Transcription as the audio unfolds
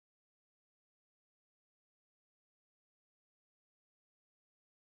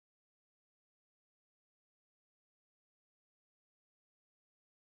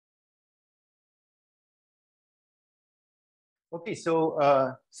Okay,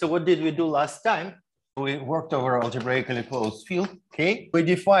 so what did we do last time? We worked over algebraically closed field K. We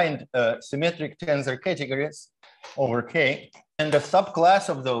defined symmetric tensor categories over K and a subclass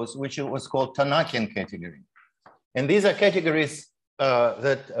of those, which was called Tanakian category. And these are categories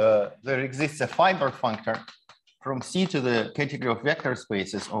that there exists a fiber functor from C to the category of vector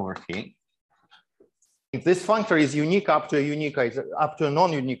spaces over K. If this functor is unique up to a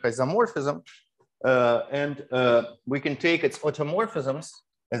non-unique isomorphism, and we can take its automorphisms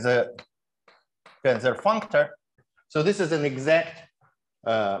as a tensor functor. So this is an exact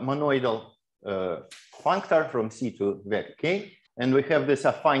monoidal functor from C to vector K, and we have this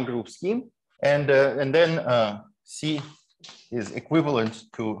affine group scheme, and then C is equivalent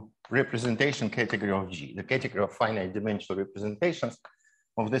to representation category of G, the category of finite dimensional representations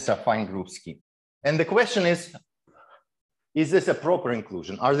of this affine group scheme. And the question is this a proper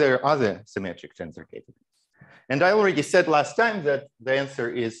inclusion? Are there other symmetric tensor categories? And I already said last time that the answer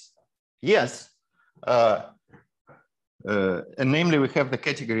is yes. And namely, we have the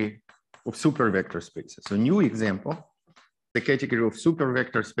category of supervector spaces. So new example, the category of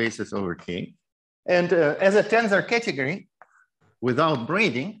supervector spaces over K. And as a tensor category, without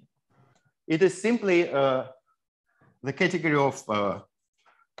braiding, it is simply the category of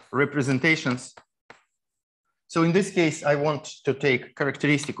representations. So in this case, I want to take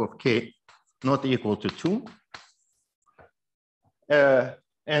characteristic of K not equal to 2.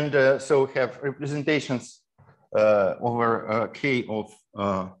 So we have representations over K of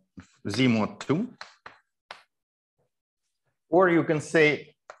Z mod 2. Or you can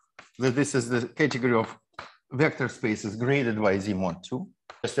say that this is the category of vector spaces graded by Z mod 2.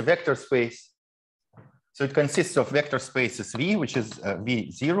 Just a vector space. So it consists of vector spaces V, which is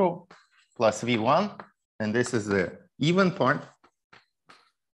V0 plus V1. And this is the even part.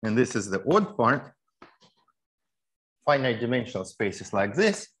 And this is the odd part. Finite dimensional spaces like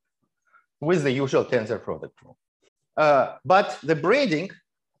this with the usual tensor product rule. But the braiding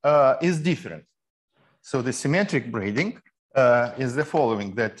is different. So the symmetric braiding is the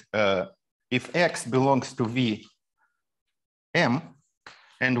following, that if X belongs to Vm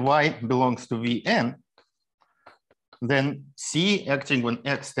and Y belongs to Vn, then C acting on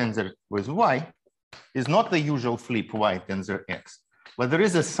X tensor with Y is not the usual flip Y tensor X, but there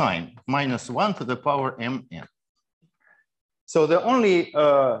is a sign, -1 to the power Mn. So the only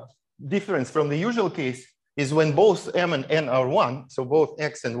difference from the usual case is when both M and N are 1, so both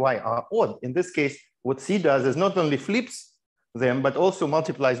X and Y are odd. In this case, what C does is not only flips them, but also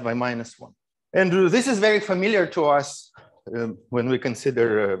multiplies by -1. And this is very familiar to us when we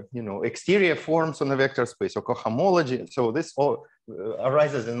consider exterior forms on a vector space or cohomology. So this all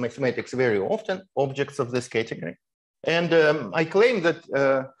arises in mathematics very often, objects of this category. And I claim that,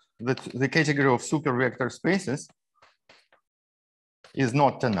 that the category of supervector spaces is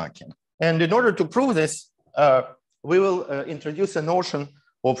not Tanakian. And in order to prove this, we will introduce a notion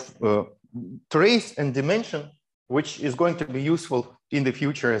of trace and dimension, which is going to be useful in the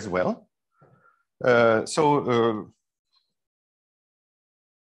future as well.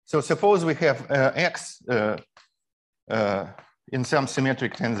 So suppose we have X in some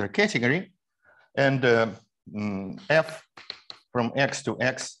symmetric tensor category, and F from X to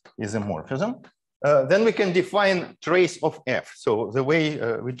X is a morphism. Then we can define trace of F. So the way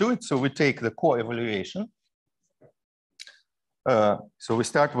we do it, so we take the co-evaluation. So we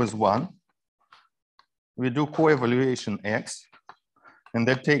start with 1. We do co-evaluation X, and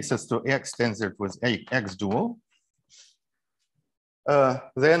that takes us to X tensored with X dual.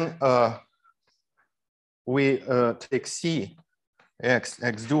 Then we take C X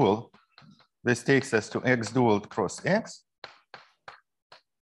dual. This takes us to X dual cross X.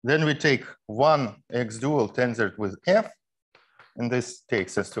 Then we take 1 X dual tensored with F, and this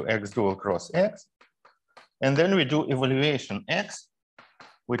takes us to X dual cross X. And then we do evaluation X,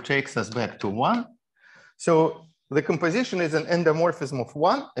 which takes us back to 1. So the composition is an endomorphism of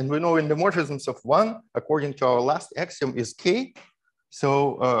 1, and we know endomorphisms of 1, according to our last axiom, is K.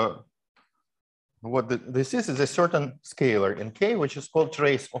 So what this is a certain scalar in K, which is called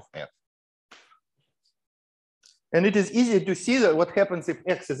trace of F. And it is easy to see that what happens if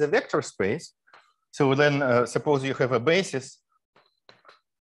X is a vector space. So then suppose you have a basis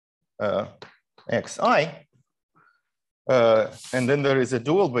Xi, and then there is a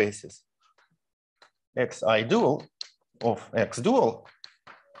dual basis Xi dual of X dual.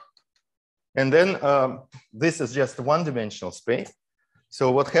 And then this is just one-dimensional space.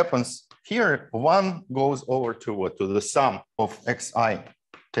 So what happens here, 1 goes over to what? To the sum of Xi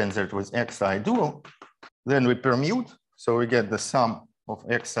tensored with Xi dual. Then we permute, so we get the sum of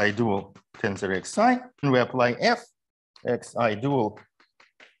Xi dual tensor Xi, and we apply F. xi dual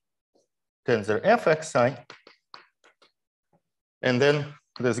tensor fxi. And then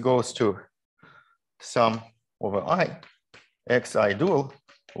this goes to sum over I xi dual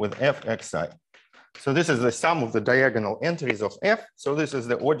with fxi. So this is the sum of the diagonal entries of f. So this is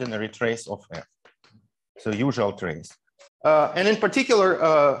the ordinary trace of f. So usual trace. And in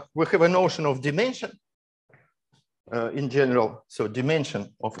particular, we have a notion of dimension in general. So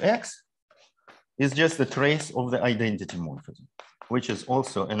dimension of x is just the trace of the identity morphism, which is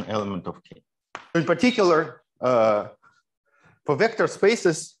also an element of K. In particular, for vector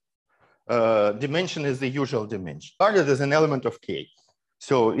spaces, dimension is the usual dimension, regarded as an element of K.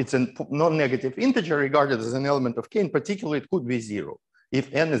 So it's a non-negative integer regarded as an element of K. In particular, it could be 0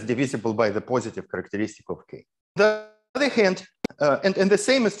 if n is divisible by the positive characteristic of K. On the other hand, and the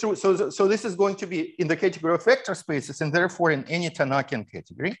same is true. So this is going to be in the category of vector spaces and therefore in any Tannakian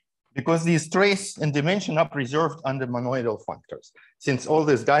category, because these trace and dimension are preserved under monoidal functors, since all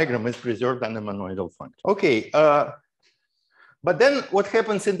this diagram is preserved under monoidal functors. Okay, but then what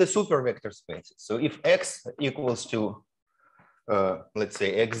happens in the supervector spaces? So if x equals to, let's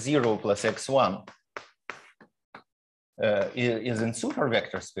say, x0 plus x1 is in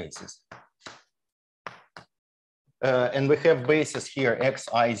supervector spaces, and we have bases here,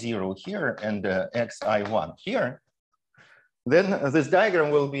 xi0 here and xi1 here, then this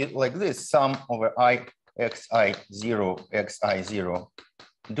diagram will be like this: sum over I xi0 xi0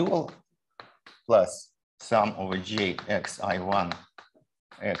 dual plus sum over j xi1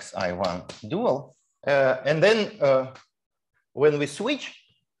 xi1 dual. And then when we switch,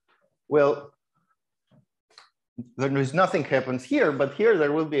 well, there is nothing happens here, but here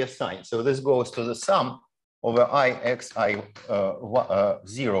there will be a sign. So this goes to the sum over I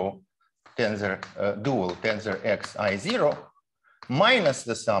xi0 tensor dual tensor xi0 minus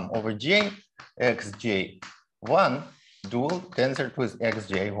the sum over j xj1 dual tensor with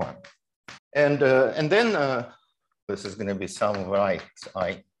xj1. And then this is going to be sum over I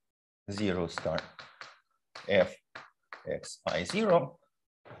xi0 star f xi0.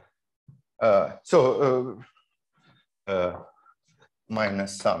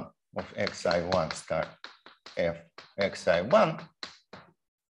 Minus sum of xi1 star f xi1.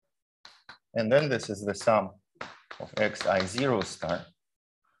 And then this is the sum of xi0 star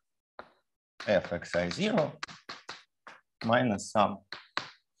f xi0 minus sum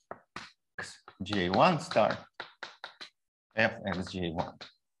xj1 star f xj1.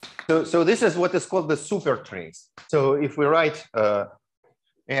 So this is what is called the super trace. So if we write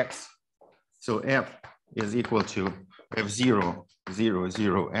x, so f is equal to f0, 0,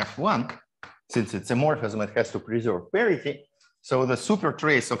 0, f1, since it's a morphism, it has to preserve parity. So the super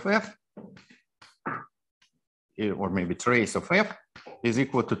trace of f, or maybe trace of f, is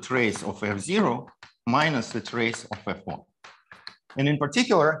equal to trace of f0 minus the trace of f1. And in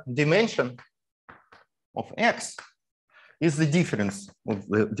particular, dimension of x is the difference of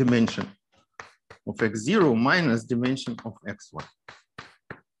the dimension of x0 minus dimension of x1.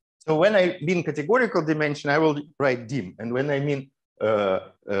 So when I mean categorical dimension, I will write dim. And when I mean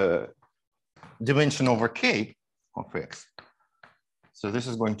dimension over k of x, so this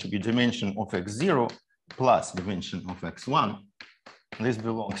is going to be dimension of x0 plus dimension of x1. This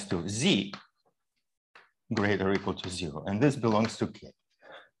belongs to z greater or equal to 0. And this belongs to k.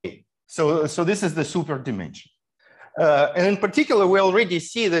 So this is the super dimension. And in particular, we already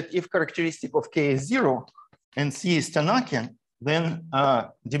see that if characteristic of k is 0 and c is Tannakian, then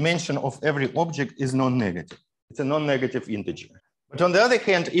dimension of every object is non-negative. It's a non-negative integer. But on the other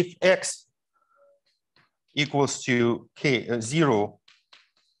hand, if x equals to k 0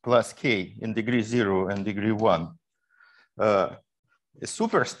 plus k in degree 0 and degree 1 is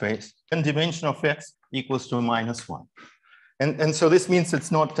superspace, then dimension of x equals to -1. And so this means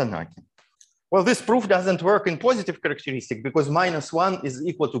it's not Tannakian. Well, this proof doesn't work in positive characteristic because -1 is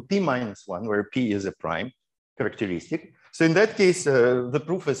equal to p minus 1, where p is a prime characteristic. So in that case, the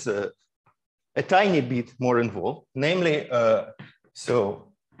proof is a tiny bit more involved. Namely,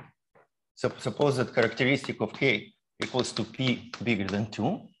 so suppose that characteristic of k equals to p bigger than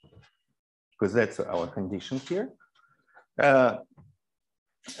 2, because that's our condition here.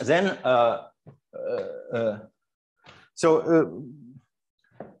 Then,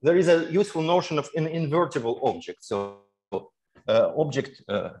 there is a useful notion of an invertible object. So object,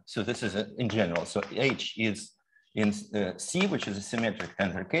 so this is in general. So H is in C, which is a symmetric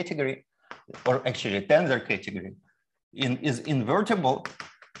tensor category, or actually a tensor category, is invertible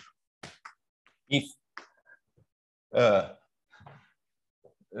if the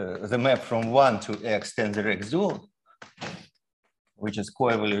map from 1 to x tensor x dual, which is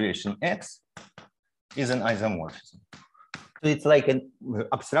coevaluation x, is an isomorphism. So it's like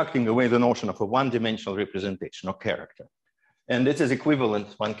abstracting away the notion of a one-dimensional representation of character. And this is equivalent,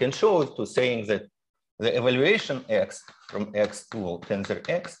 one can show, to saying that the evaluation x from x dual tensor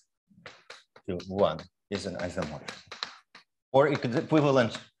x to 1 is an isomorphism. Or it's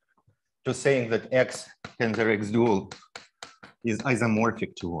equivalent to saying that x tensor x dual is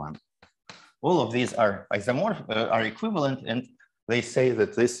isomorphic to 1. All of these are are equivalent, and they say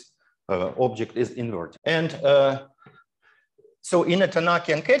that this object is inverted. And so in a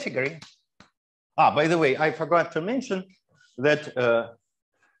Tannakian category, by the way, I forgot to mention that,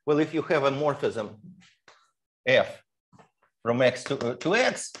 well, if you have a morphism f from x to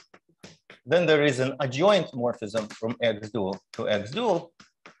x, then there is an adjoint morphism from x dual to x dual,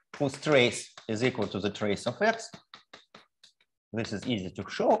 whose trace is equal to the trace of x. This is easy to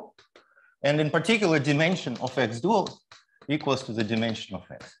show. And in particular, dimension of x dual equals to the dimension of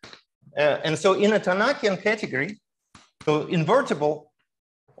x. And so in a Tannakian category, so invertible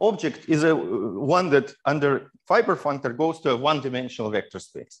object is one that under fiber functor goes to a one-dimensional vector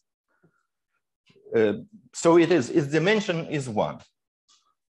space. So its dimension is 1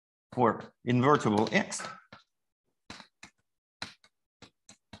 for invertible x.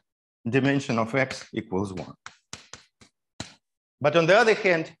 Dimension of x equals 1. But on the other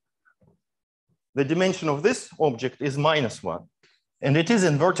hand, the dimension of this object is -1. And it is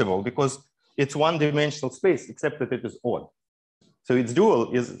invertible because it's one-dimensional space, except that it is odd. So its dual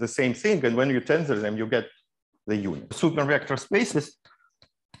is the same thing. And when you tensor them, you get the unit. Supervector spaces,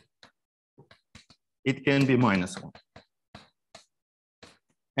 it can be -1.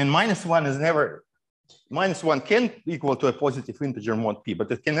 And -1 is never, -1 can equal to a positive integer mod p,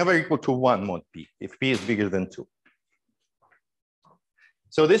 but it can never equal to 1 mod p if p is bigger than 2.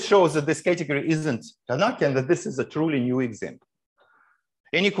 So this shows that this category isn't Tannakian, that this is a truly new example.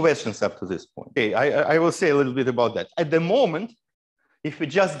 Any questions up to this point? Okay, I will say a little bit about that. At the moment, if we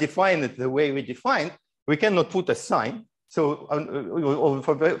just define it the way we defined, we cannot put a sign. So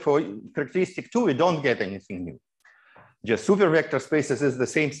for characteristic 2, we don't get anything new. Just supervector spaces is the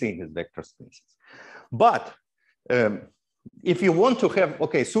same thing as vector spaces. But if you want to have,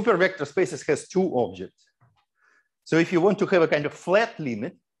 okay, supervector spaces has 2 objects. So if you want to have a kind of flat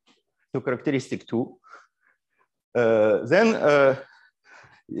limit to characteristic 2, then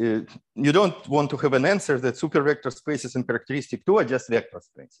you don't want to have an answer that supervector spaces and characteristic 2 are just vector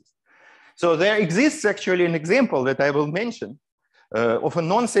spaces. So there exists actually an example that I will mention of a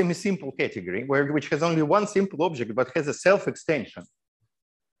non-semi-simple category which has only one simple object but has a self-extension,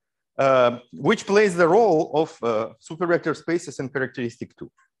 which plays the role of supervector spaces and characteristic 2.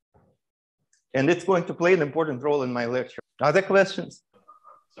 And it's going to play an important role in my lecture. Other questions?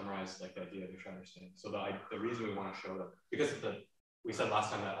 Summarize like the idea to try to understand. So the reason we want to show that, because we said last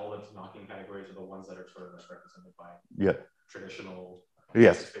time that all the Tannakian categories are the ones that are sort of represented by traditional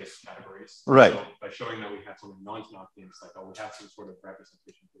space categories. Right. So by showing that we have something non-Tannakian, it's like, oh, we have some sort of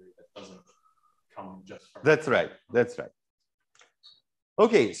representation theory that doesn't come just from. That's right. That's right.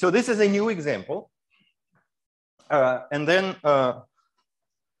 Okay, so this is a new example. And then,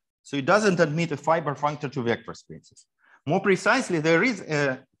 so it doesn't admit a fiber functor to vector spaces. More precisely, there is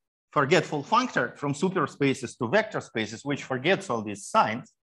a forgetful functor from superspaces to vector spaces, which forgets all these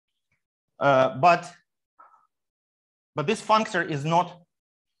signs. But this functor is not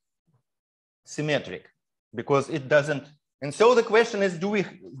symmetric because it doesn't. And so the question is,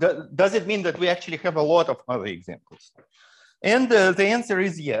 does it mean that we actually have a lot of other examples? And the answer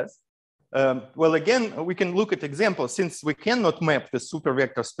is yes. Well, again, we can look at examples since we cannot map the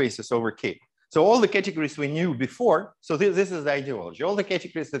supervector spaces over K. So all the categories we knew before, so this is the ideology. All the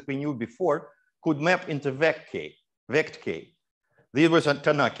categories that we knew before could map into vect K. This was a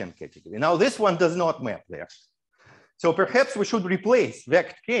Tannakian category. Now this one does not map there. So perhaps we should replace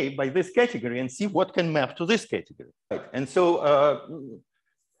vect K by this category and see what can map to this category. Right. And so,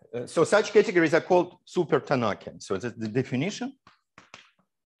 so such categories are called super Tannakian. So that's the definition.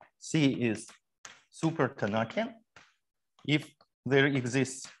 C is super Tannakian if there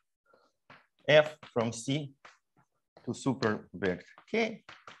exists F from C to super vect K.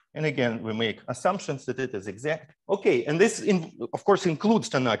 And again, we make assumptions that it is exact. Okay, and this, of course, includes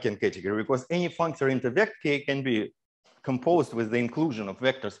Tannakian category because any functor into vect K can be composed with the inclusion of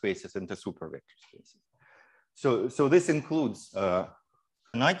vector spaces into super vector spaces. So this includes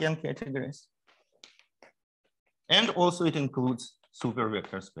Tannakian categories. And also it includes super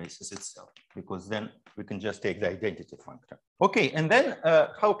vector spaces itself, because then we can just take the identity functor. Okay, and then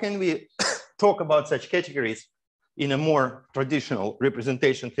how can we talk about such categories in a more traditional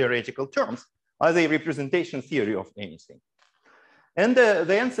representation theoretical terms? Are they representation theory of anything? And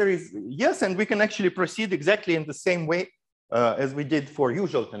the answer is yes, and we can actually proceed exactly in the same way as we did for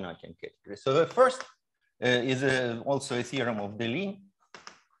usual Tanatian categories. So the first is also a theorem of Deligne,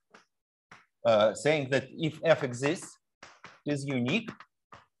 saying that if F exists, it is unique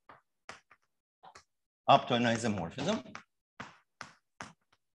up to an isomorphism.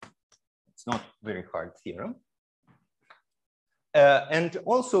 It's not very hard theorem. And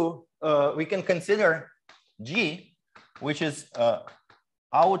also we can consider G, which is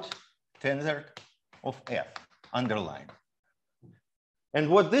out tensor of F underlined. And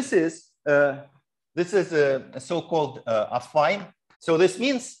what this is a so-called affine. So this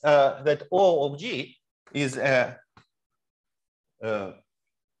means that O of G is a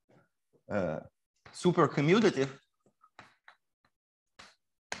supercommutative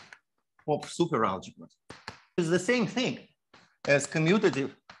of superalgebras. It's the same thing as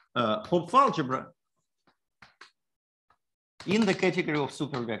commutative Hopf algebra in the category of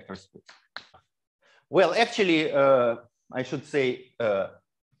supervector space. Well, actually, I should say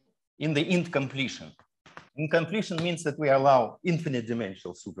in the incompletion. Incompletion means that we allow infinite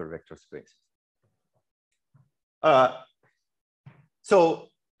dimensional supervector spaces. So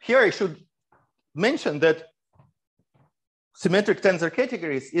here I should mention that symmetric tensor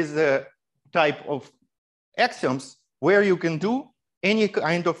categories is a type of axioms where you can do any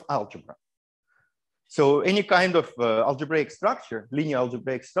kind of algebra. So any kind of algebraic structure, linear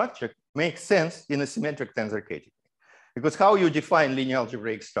algebraic structure, makes sense in a symmetric tensor category. Because how you define linear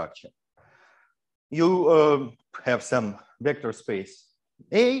algebraic structure? You have some vector space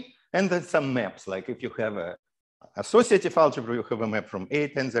A, and then some maps. Like if you have a associative algebra, you have a map from A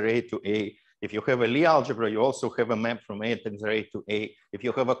tensor A to A. If you have a Lie algebra, you also have a map from A tensor A to A. If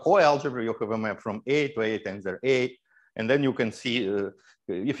you have a coalgebra, you have a map from A to A tensor A. And then you can see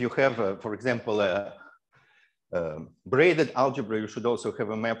if you have, for example, a braided algebra, you should also have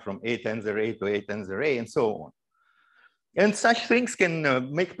a map from A tensor A to A tensor A, and so on. And such things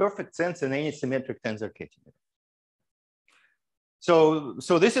can make perfect sense in any symmetric tensor category. So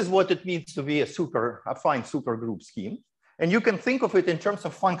this is what it means to be a affine supergroup scheme. And you can think of it in terms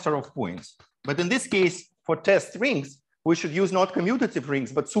of functor of points. But in this case, for test rings, we should use not commutative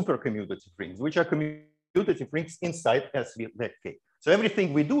rings, but supercommutative rings, which are commutative rings inside SVK. So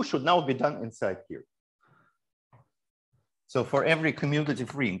everything we do should now be done inside here. So for every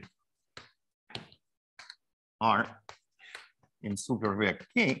commutative ring R in supervec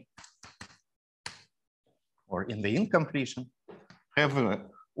K, or in the incompletion, have an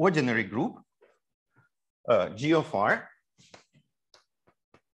ordinary group, G of R,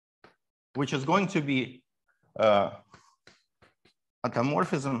 which is going to be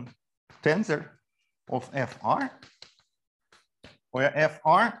automorphism tensor of FR, where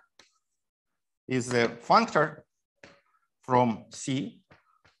FR is a functor from C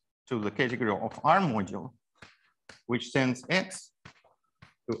to the category of R module, which sends X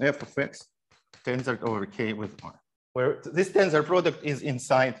to F of X tensored over K with R, where this tensor product is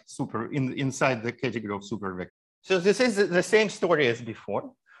inside the category of supervector. So this is the same story as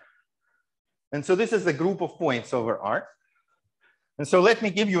before. And so this is the group of points over R. And so let me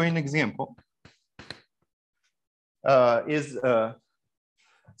give you an example. So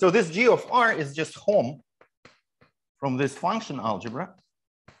this G of R is just home from this function algebra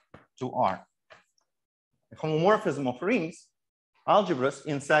to R. A homomorphism of rings, algebras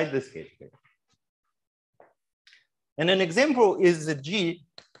inside this category. And an example is the G,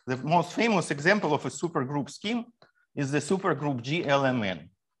 the most famous example of a supergroup scheme is the supergroup GLMN.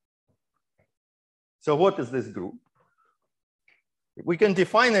 So what is this group? We can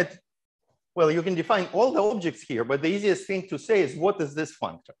define it, well, you can define all the objects here, but the easiest thing to say is what is this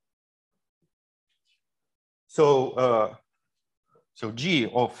functor? So, G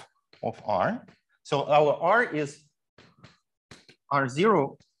of R. So our R is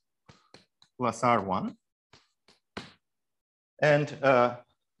R0 plus R1. And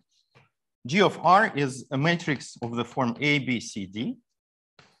G of R is a matrix of the form A, B, C, D.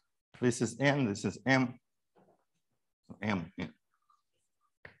 This is N, this is M, M, N,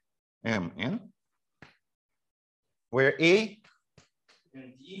 M, N, where A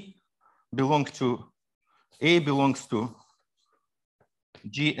and D belong to, A belongs to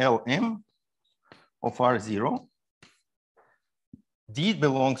GLM of R0. D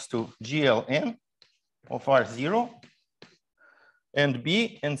belongs to GLN of R0. And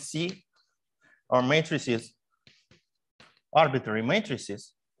B and C are matrices, arbitrary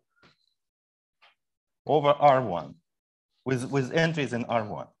matrices over R1 with entries in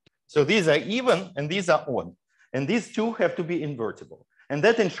R1. So these are even and these are odd. And these two have to be invertible. And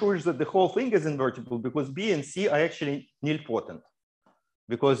that ensures that the whole thing is invertible because B and C are actually nilpotent.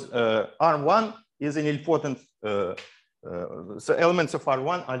 Because R1 is a nilpotent So elements of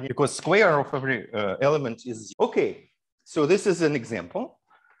R1 are because square of every element is okay. So this is an example,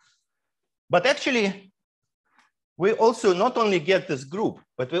 but actually we also not only get this group,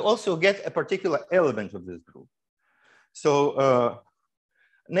 but we also get a particular element of this group. So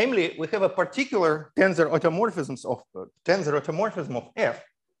namely, we have a particular tensor automorphism of F,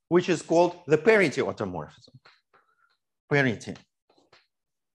 which is called the parity automorphism. Parity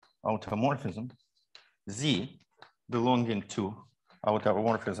automorphism Z belonging to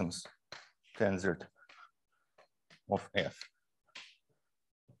automorphisms tensor of F.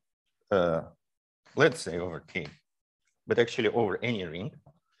 Let's say over K, but actually over any ring.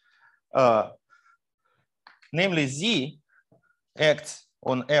 Namely, Z acts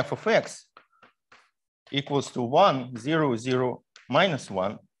on F of X equals to 1, 0, 0, minus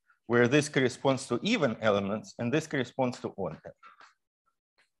 1, where this corresponds to even elements and this corresponds to odd elements.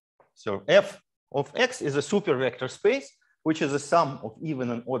 So F of X is a super vector space, which is a sum of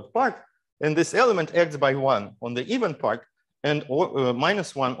even and odd part. And this element acts by 1 on the even part and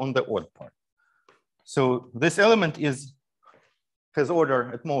minus 1 on the odd part. So this element has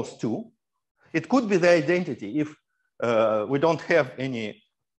order at most 2. It could be the identity if we don't have any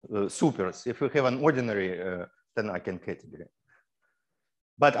supers, if we have an ordinary Tannakian category.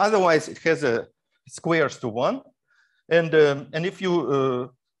 But otherwise, it has a squares to 1. And if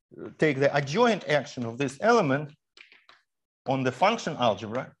you take the adjoint action of this element on the function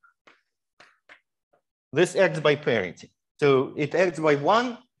algebra, this acts by parity. So it acts by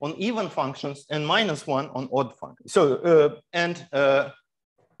 1 on even functions and minus 1 on odd functions. So,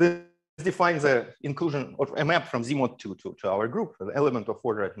 this defines the inclusion of a map from Z mod 2 to our group, the element of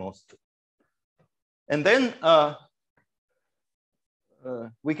order at most 2. And then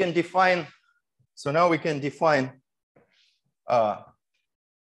we can define, so now we can define, so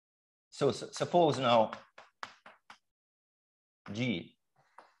suppose now G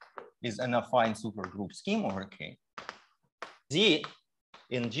is an affine supergroup scheme over K. Z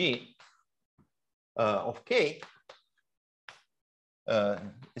in G of K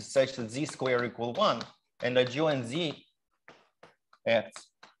is such that Z square equal 1, and adjoint Z acts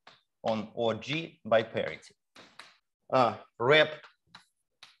on odd G by parity. Rep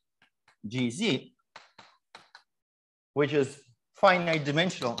GZ, which is finite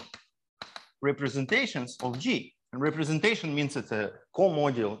dimensional representations of G. And representation means it's a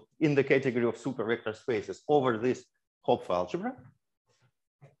co-module in the category of super vector spaces over this Hopf algebra,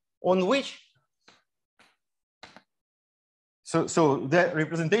 on which, so the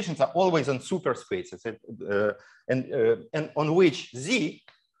representations are always on super spaces, and on which Z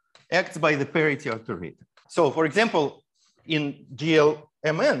acts by the parity operator. So for example, in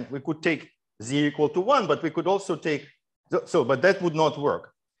GLMN, we could take Z equal to 1, but we could also take, but that would not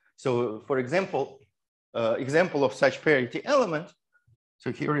work. So for example, example of such parity element.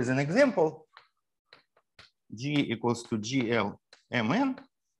 So here is an example. G equals to GLMN.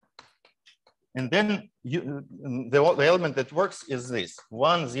 And then the element that works is this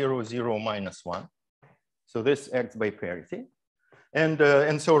 1, 0, 0, minus 1. So this acts by parity.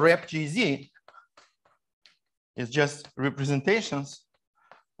 And so rep GZ is just representations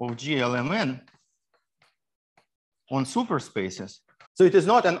of GLMN on superspaces. So it is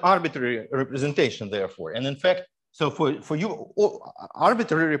not an arbitrary representation, therefore. And in fact, so for you,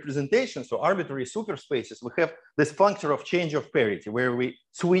 arbitrary representations, so arbitrary superspaces, we have this functor of change of parity where we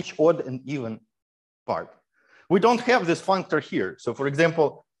switch odd and even part. We don't have this functor here. So for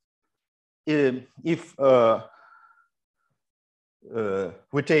example, if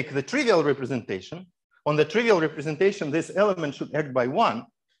we take the trivial representation, on the trivial representation, this element should act by 1.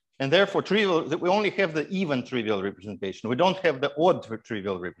 And therefore, we only have the even trivial representation. We don't have the odd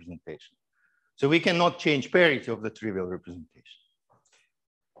trivial representation. So we cannot change parity of the trivial representation.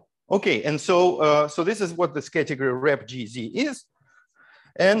 Okay, and so this is what this category rep GZ is.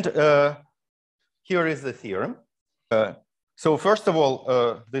 And here is the theorem. So first of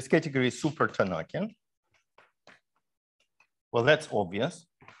all, this category is super Tannakian. Well, that's obvious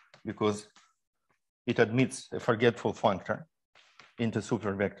because it admits a forgetful functor into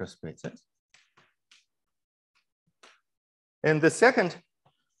super vector spaces. And the second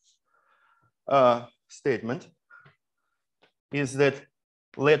statement is that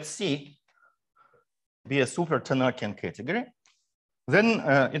let C be a super Tannakian category. Then,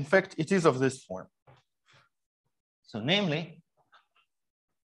 in fact, it is of this form. So namely,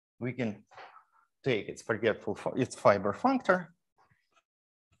 we can take its forgetful, its fiber functor,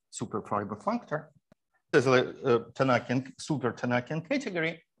 super fiber functor. There's a Tannakian, super Tannakian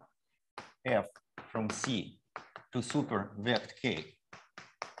category, F from C to super vect K,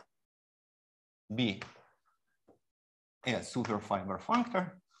 B a superfiber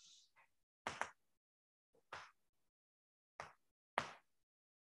functor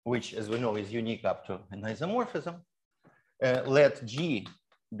which, as we know, is unique up to an isomorphism. Let G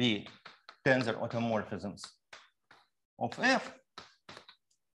be tensor automorphisms of F,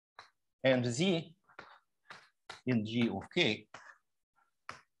 and Z in G of K,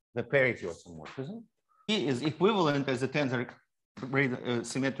 the parity automorphism. E is equivalent as a tensor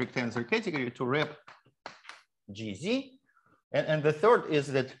symmetric tensor category to rep GZ. And the third is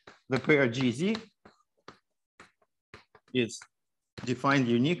that the pair GZ is defined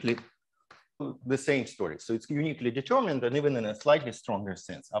uniquely, the same story. So it's uniquely determined and even in a slightly stronger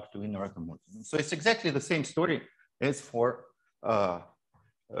sense up to inner automorphism. So it's exactly the same story as for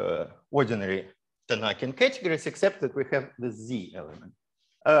ordinary Tanakian categories, except that we have the Z element.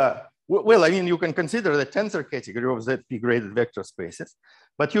 Well, I mean, you can consider the tensor category of ZP graded vector spaces,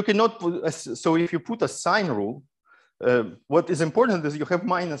 but you cannot put, so if you put a sign rule, what is important is you have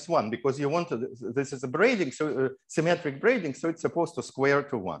 -1 because you want to, this is a braiding, so symmetric braiding, so it's supposed to square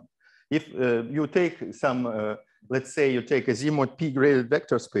to 1. If you take some, let's say you take a Z mod P graded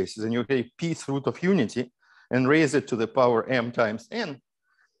vector spaces and you take P's root of unity and raise it to the power M times N,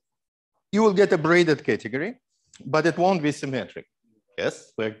 you will get a braided category, but it won't be symmetric.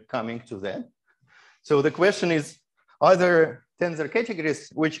 Yes, we're coming to that. So the question is, are there tensor categories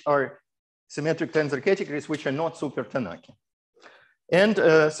which are symmetric tensor categories which are not super Tanakian? And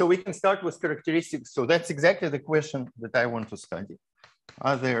so we can start with characteristics. So that's exactly the question that I want to study.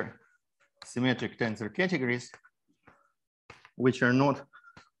 Are there symmetric tensor categories which are not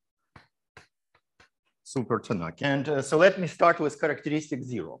super Tanakian? And so let me start with characteristic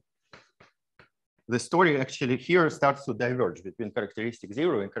 0. The story actually here starts to diverge between characteristic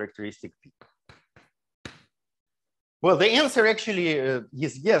 0 and characteristic P. Well, the answer actually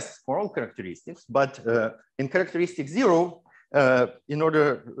is yes for all characteristics, but in characteristic 0, in order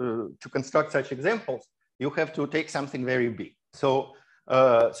to construct such examples, you have to take something very big. So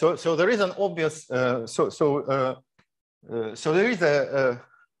there is an obvious, so there is a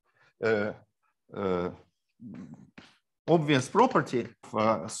obvious property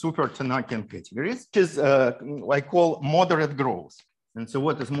of super Tanakian categories, which is I call moderate growth. And so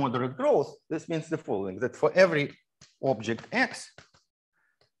what is moderate growth? This means the following, that for every object X,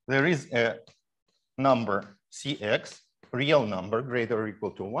 there is a number Cx, real number greater or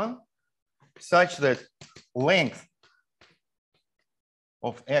equal to 1, such that length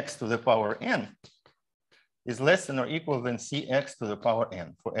of X to the power N is less than or equal than Cx to the power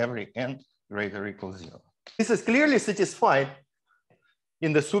N for every N greater or equal to 0. This is clearly satisfied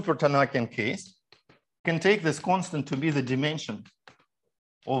in the super Tanakian case. You can take this constant to be the dimension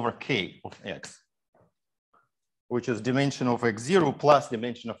over K of X, which is dimension of X0 plus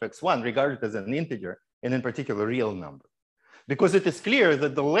dimension of X1, regarded as an integer, and in particular, real number. Because it is clear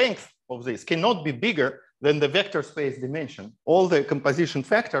that the length of this cannot be bigger than the vector space dimension. All the composition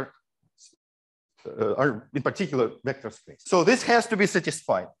factors are in particular vector space. So this has to be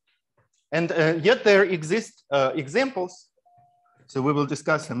satisfied. And yet there exist examples. So we will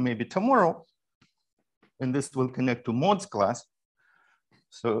discuss them maybe tomorrow. And this will connect to mods class.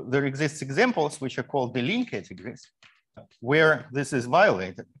 So there exists examples which are called Deligne categories, where this is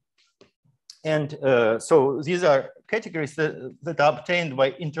violated. And so these are categories that are obtained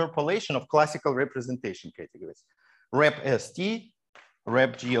by interpolation of classical representation categories. Rep ST,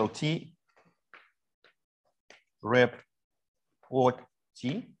 rep GLT, rep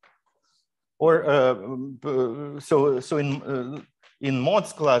OT. Or so in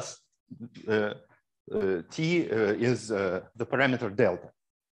mods class, T is the parameter delta.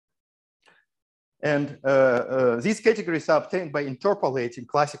 And these categories are obtained by interpolating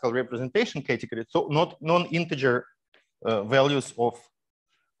classical representation categories, so not non-integer values of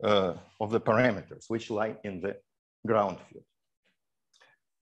the parameters, which lie in the ground field.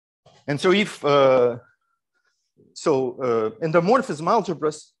 And so if, endomorphism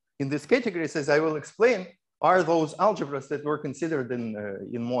algebras in this categories, as I will explain, are those algebras that were considered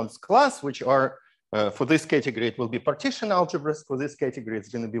in mods class, which are, for this category, it will be partition algebras. For this category, it's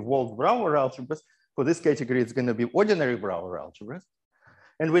going to be Wolff-Brouwer algebras. For this category, it's going to be ordinary Brouwer algebras.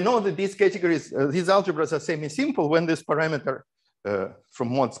 And we know that these categories, these algebras are semi-simple when this parameter from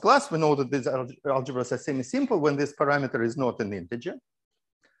mods class, we know that these algebras are semi-simple when this parameter is not an integer.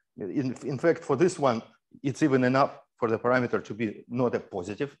 In fact, for this one, it's even enough for the parameter to be not a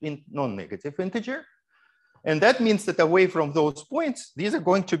positive, non-negative integer. And that means that away from those points, these are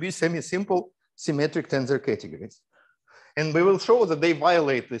going to be semi-simple symmetric tensor categories. And we will show that they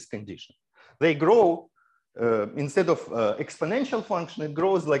violate this condition. They grow, instead of exponential function, it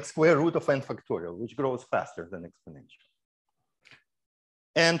grows like square root of n factorial, which grows faster than exponential.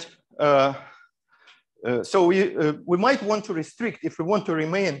 And so we might want to restrict, if we want to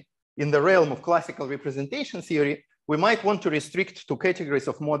remain in the realm of classical representation theory, we might want to restrict to categories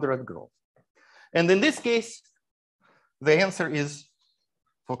of moderate growth. And in this case, the answer is,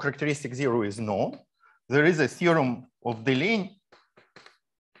 for characteristic 0 is no. There is a theorem of Deligne.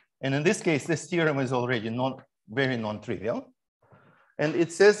 And in this case, this theorem is already very non-trivial. And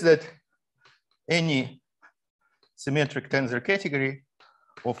it says that any symmetric tensor category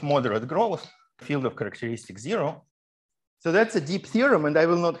of moderate growth, field of characteristic 0. So that's a deep theorem, and I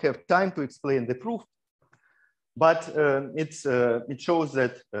will not have time to explain the proof. But it shows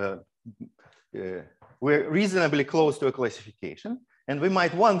that we're reasonably close to a classification, and we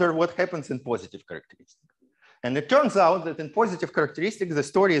might wonder what happens in positive characteristics. And it turns out that in positive characteristics, the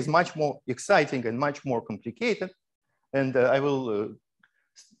story is much more exciting and much more complicated. And I will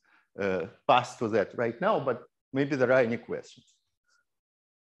pass to that right now, but maybe there are any questions.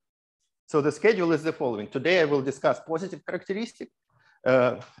 So the schedule is the following. Today I will discuss positive characteristics,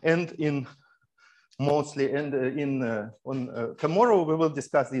 and tomorrow we will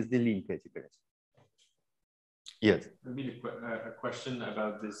discuss these Deligne categories. Yes. Maybe a question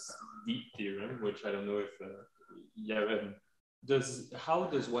about this deep theorem, which I don't know if how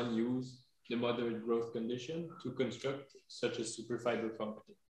does one use the moderate growth condition to construct such a superfiber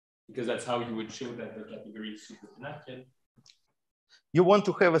function? Because that's how you would show that the category is super-Tannakian. You want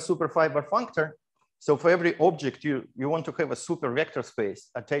to have a superfiber functor. So for every object, you want to have a super vector space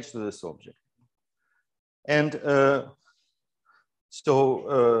attached to this object. And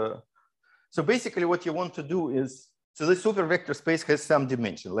so basically what you want to do is, so the super vector space has some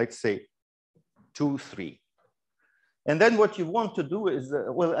dimension, let's say 2, 3. And then what you want to do is,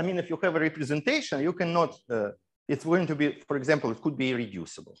 well, I mean, if you have a representation, you cannot, it's going to be, for example, it could be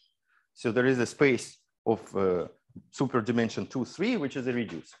irreducible. So there is a space of super dimension 2, 3, which is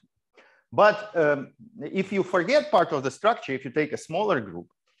irreducible. But if you forget part of the structure, if you take a smaller group,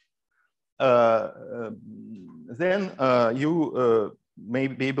 then you may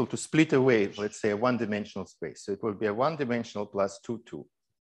be able to split away, let's say, a one-dimensional space. So it will be a one-dimensional plus 2, 2.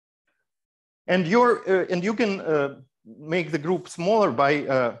 And you can make the group smaller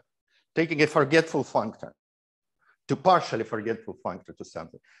by taking a forgetful functor, to partially forgetful functor to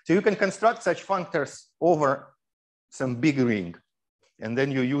something. So you can construct such functors over some big ring. And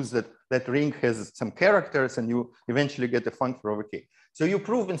then you use that ring has some characters, and you eventually get a functor over K. So you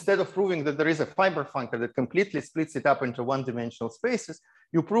prove, instead of proving that there is a fiber functor that completely splits it up into one-dimensional spaces,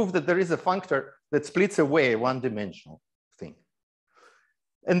 you prove that there is a functor that splits away a one-dimensional thing.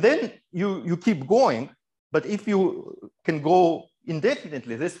 And then you keep going, but if you can go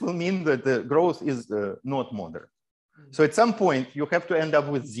indefinitely, this will mean that the growth is not moderate. So at some point, you have to end up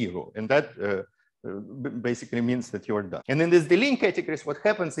with 0, and that basically means that you're done. And in this Deligne categories, what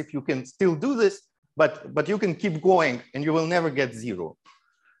happens if you can still do this, but you can keep going and you will never get 0.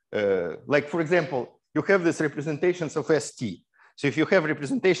 Like, for example, you have these representations of ST. So if you have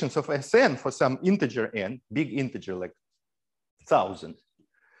representations of Sn for some integer n, big integer like 1,000,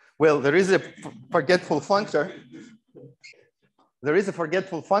 well, there is a forgetful functor. There is a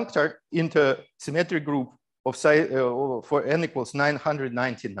forgetful functor into symmetric group of for n equals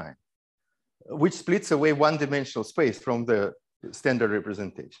 999, which splits away one-dimensional space from the standard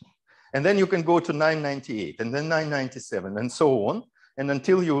representation. And then you can go to 998 and then 997 and so on, and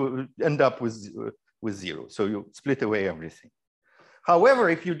until you end up with 0. So you split away everything. However,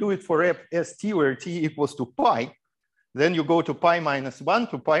 if you do it for ST where t equals to pi, then you go to pi minus 1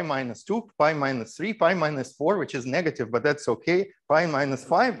 to pi minus 2, pi minus 3, pi minus 4, which is negative, but that's okay, pi minus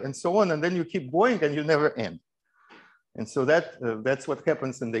 5, and so on. And then you keep going and you never end. And so that's what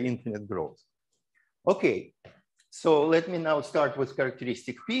happens in the infinite growth. Okay, so let me now start with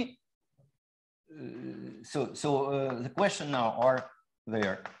characteristic P. The question now, are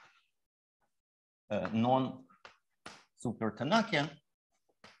there non-super-Tannakian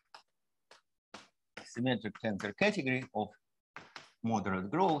symmetric tensor category of moderate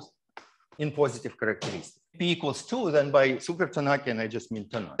growth in positive characteristics? P equals 2, then by super-Tannakian, I just mean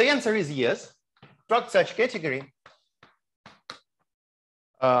Tannakian. The answer is yes. Construct such category.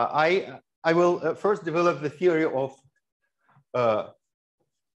 I will first develop the theory of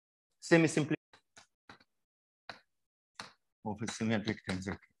semi-simplicity of a symmetric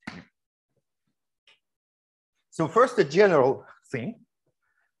tensor category. So first, a general thing.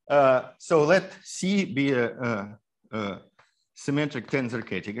 So let C be a symmetric tensor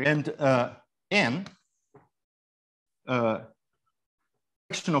category, and N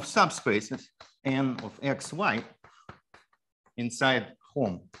collection of subspaces N of X, Y inside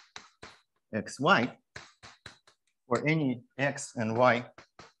home XY, for any x and y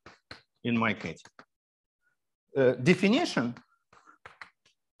in my case. Definition,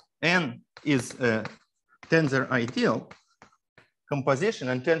 N is a tensor ideal composition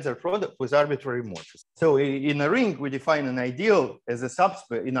and tensor product with arbitrary morphism. So in a ring, we define an ideal as a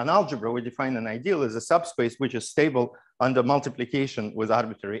subspace. In an algebra, we define an ideal as a subspace which is stable under multiplication with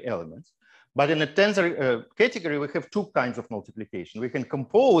arbitrary elements. But in a tensor category, we have two kinds of multiplication. We can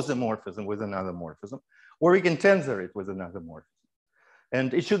compose a morphism with another morphism, or we can tensor it with another morphism.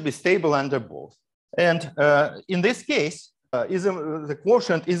 And it should be stable under both. And in this case, the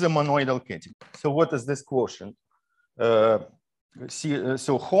quotient is a monoidal category. So what is this quotient?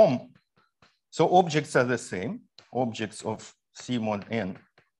 So objects are the same. Objects of C mod n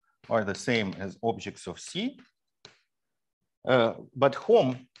are the same as objects of C. But hom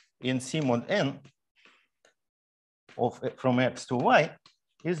in C mod n from x to y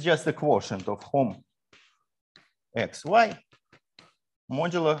is just the quotient of hom x, y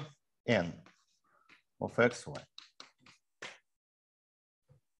modulo n of x, y.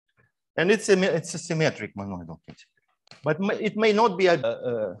 And it's a symmetric monoidal category. But it may not be,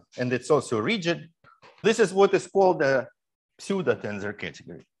 and it's also rigid. This is what is called a pseudo-tensor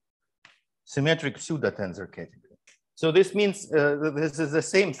category, symmetric pseudo-tensor category. So this means this is the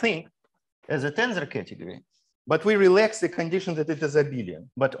same thing as a tensor category, but we relax the condition that it is abelian,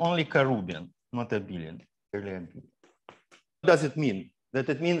 but only Karubian, not abelian. What does it mean? That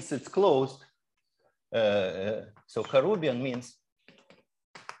it means it's closed. So Karubian means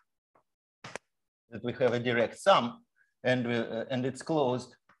that we have a direct sum, and it's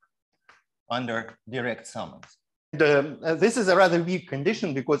closed under direct summons. This is a rather weak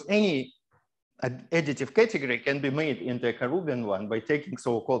condition because any additive category can be made into a Karubian one by taking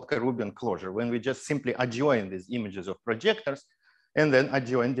so-called Karubian closure, when we just simply adjoin these images of projectors and then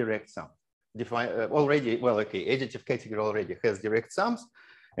adjoin direct sum. Define already, well, okay, additive category already has direct sums,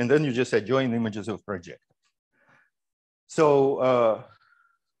 and then you just adjoin images of projectors. So,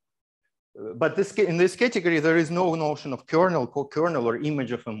 but in this category, there is no notion of kernel, co-kernel, or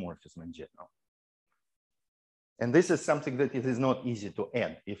image of a morphism in general. And this is something that it is not easy to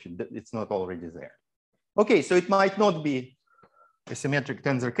add if it's not already there. Okay, so it might not be a symmetric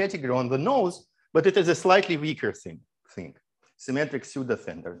tensor category on the nose, but it is a slightly weaker thing. Symmetric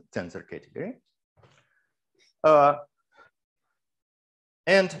pseudo-tensor category. But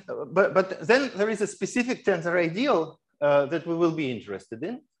then there is a specific tensor ideal that we will be interested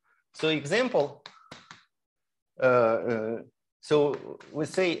in. So example, so we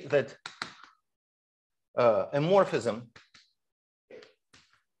say that a morphism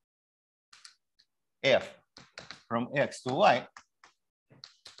f from x to y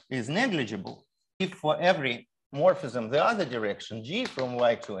is negligible if for every morphism the other direction, g from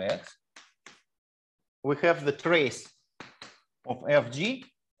y to x, we have the trace of fg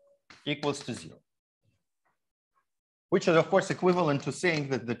equals to 0. Which is, of course, equivalent to saying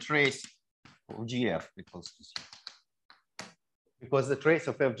that the trace of gf equals to 0. Because the trace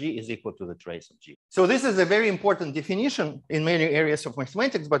of fg is equal to the trace of g. So this is a very important definition in many areas of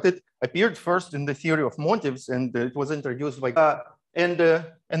mathematics, but it appeared first in the theory of motives, and it was introduced by and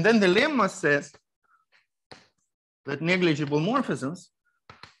then the lemma says that negligible morphisms,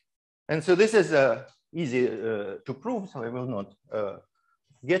 and so this is easy to prove, so I will not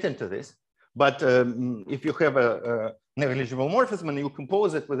get into this. But if you have a negligible morphism and you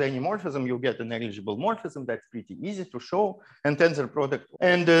compose it with any morphism, you get a negligible morphism. That's pretty easy to show, and tensor product.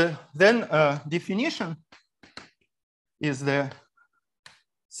 And then definition is the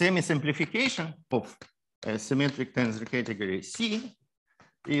semi-simplification of a symmetric tensor category C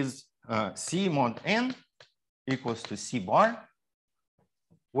is C mod n equals to C bar,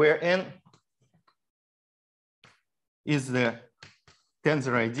 where n is the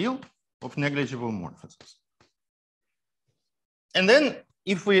tensor ideal of negligible morphisms. And then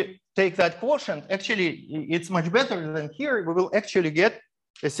if we take that quotient, actually it's much better than here. We will actually get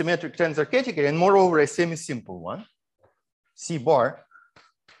a symmetric tensor category, and moreover a semi-simple one. C bar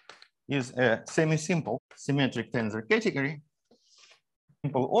is a semi-simple symmetric tensor category.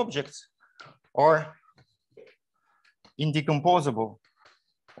 Simple objects are indecomposable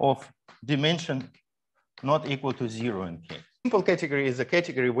of dimension not equal to 0 in K. Simple category is a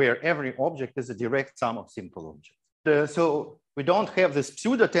category where every object is a direct sum of simple objects. So we don't have this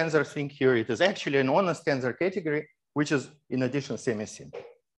pseudo tensor thing here. It is actually an honest tensor category, which is in addition semi-simple.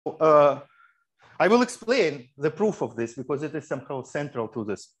 I will explain the proof of this because it is somehow central to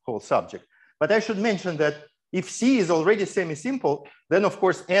this whole subject. But I should mention that if C is already semi-simple, then of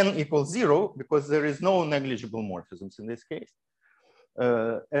course n equals 0 because there is no negligible morphisms in this case.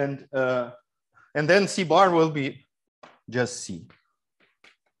 And then C bar will be just C.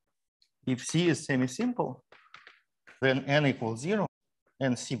 If C is semi-simple, then n equals 0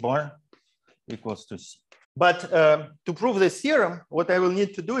 and C bar equals to C. But to prove this theorem, what I will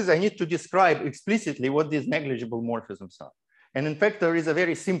need to do is I need to describe explicitly what these negligible morphisms are. And in fact, there is a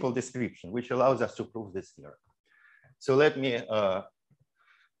very simple description which allows us to prove this theorem. So let me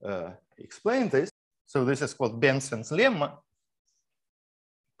explain this. So this is called Benson's lemma,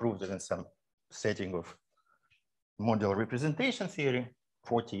 proved in some setting of model representation theory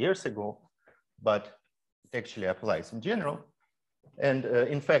 40 years ago, but it actually applies in general. And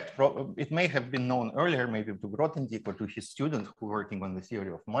in fact, it may have been known earlier, maybe to Grothendieck or to his students who were working on the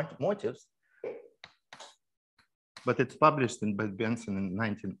theory of motives. But it's published by Benson in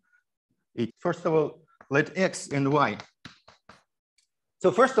 1980. First of all, let X and Y.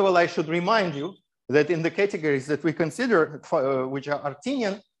 So first of all, I should remind you that in the categories that we consider, which are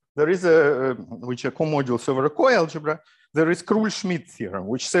Artinian, there is which are comodules over a coalgebra, there is Krull-Schmidt theorem,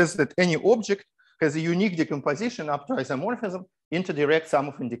 which says that any object has a unique decomposition up to isomorphism into direct sum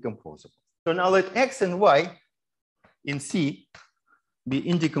of indecomposables. So now let X and Y in C be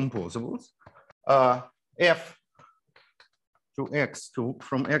indecomposables. F to X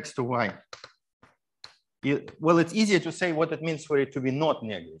from X to Y. Well, it's easier to say what it means for it to be not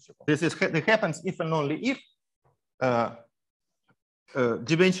negligible. This happens if and only if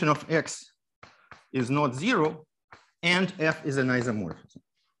dimension of X is not 0 and F is an isomorphism.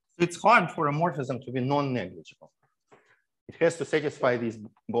 It's hard for a morphism to be non-negligible. It has to satisfy these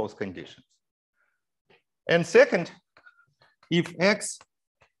both conditions. And second, if X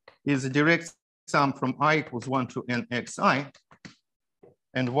is a direct sum from I equals 1 to n xi,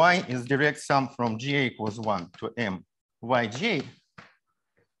 and Y is direct sum from J equals 1 to m yj,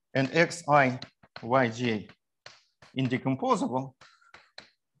 and xi yj indecomposable,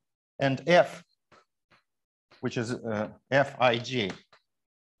 and F, which is Fij,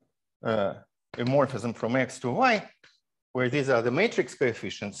 a morphism from X to Y, where these are the matrix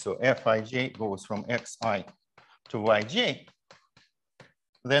coefficients, so Fij goes from xi to yj,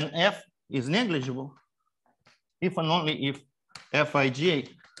 then F is negligible if and only if Fij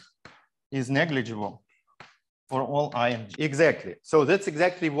is negligible for all I and j. Exactly. So that's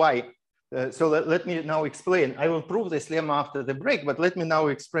exactly why. So let me now explain. I will prove this lemma after the break, but let me now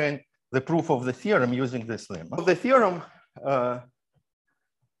explain the proof of the theorem using this lemma. The theorem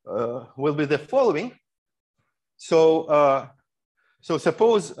will be the following. So,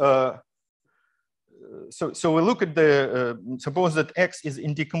 suppose, so we look at the, suppose that X is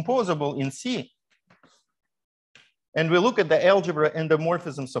indecomposable in C, and we look at the algebra and the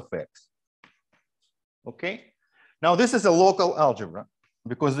morphisms of X. Okay. Now this is a local algebra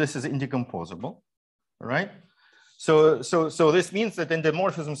because this is indecomposable, right? So this means that in the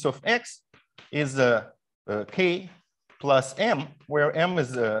morphisms of X is K plus M, where M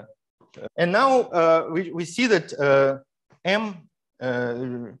is and now we see that M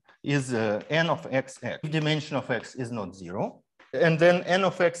is n of xx. If dimension of X is not 0, and then n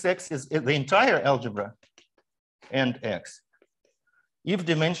of xx is the entire algebra and X. If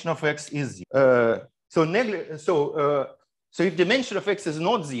dimension of X is 0, so if dimension of X is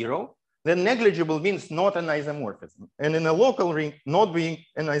not 0, then negligible means not an isomorphism. And in a local ring, not being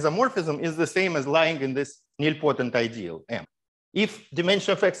an isomorphism is the same as lying in this nilpotent ideal M. If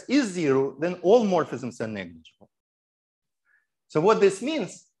dimension of X is 0, then all morphisms are negligible. So what this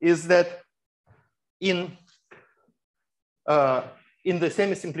means is that in the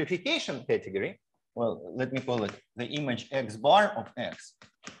semi-simplification category, well, let me call it the image X bar of X,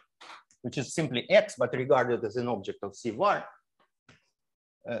 which is simply X, but regarded as an object of C bar,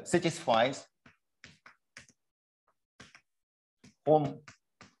 satisfies Hom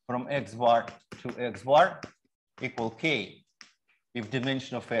from X bar to X bar equal K if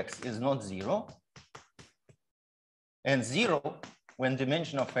dimension of X is not 0, and 0 when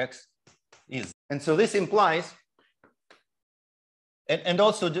dimension of X is. And so this implies, and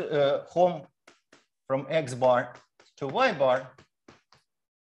also Hom from X bar to Y bar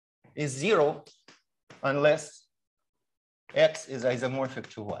is 0 unless X is isomorphic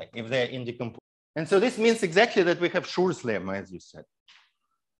to Y, if they're indecomposable. And so this means exactly that we have Schur's lemma, as you said.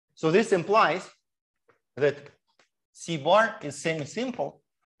 So this implies that C bar is semi-simple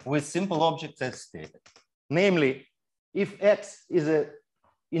with simple objects as stated. Namely, if X is an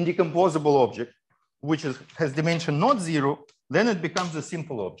indecomposable object, which has dimension not 0, then it becomes a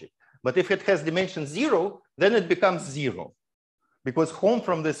simple object. But if it has dimension 0, then it becomes 0, because Hom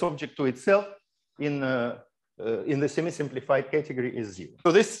from this object to itself in the semi-simplified category is 0.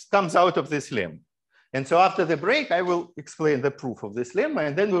 So this comes out of this lemma. And so after the break, I will explain the proof of this lemma,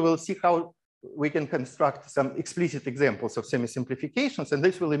 and then we will see how we can construct some explicit examples of semi-simplifications, and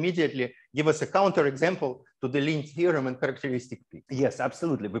this will immediately give us a counterexample to the Deligne theorem and characteristic P. Yes,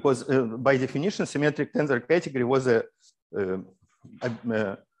 absolutely, because by definition, symmetric tensor category was a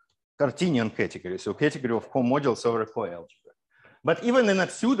Cartesian category, so category of comodules over a co-algebra. But even in a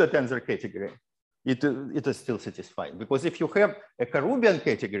pseudo-tensor category, it is still satisfied, because if you have a Karoubian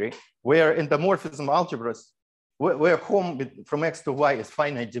category where endomorphism algebras, where home from X to Y is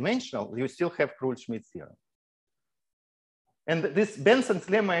finite dimensional, you still have Krull-Schmidt theorem. And this Benson's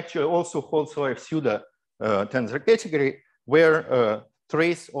lemma actually also holds for a pseudo tensor category where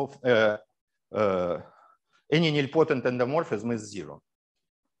trace of any nilpotent endomorphism is 0.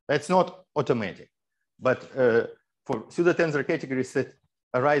 That's not automatic, but for pseudo tensor categories that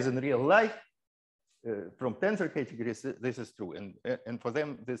arise in real life, from tensor categories, this is true. And for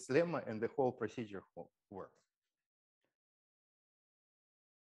them, this lemma and the whole procedure works.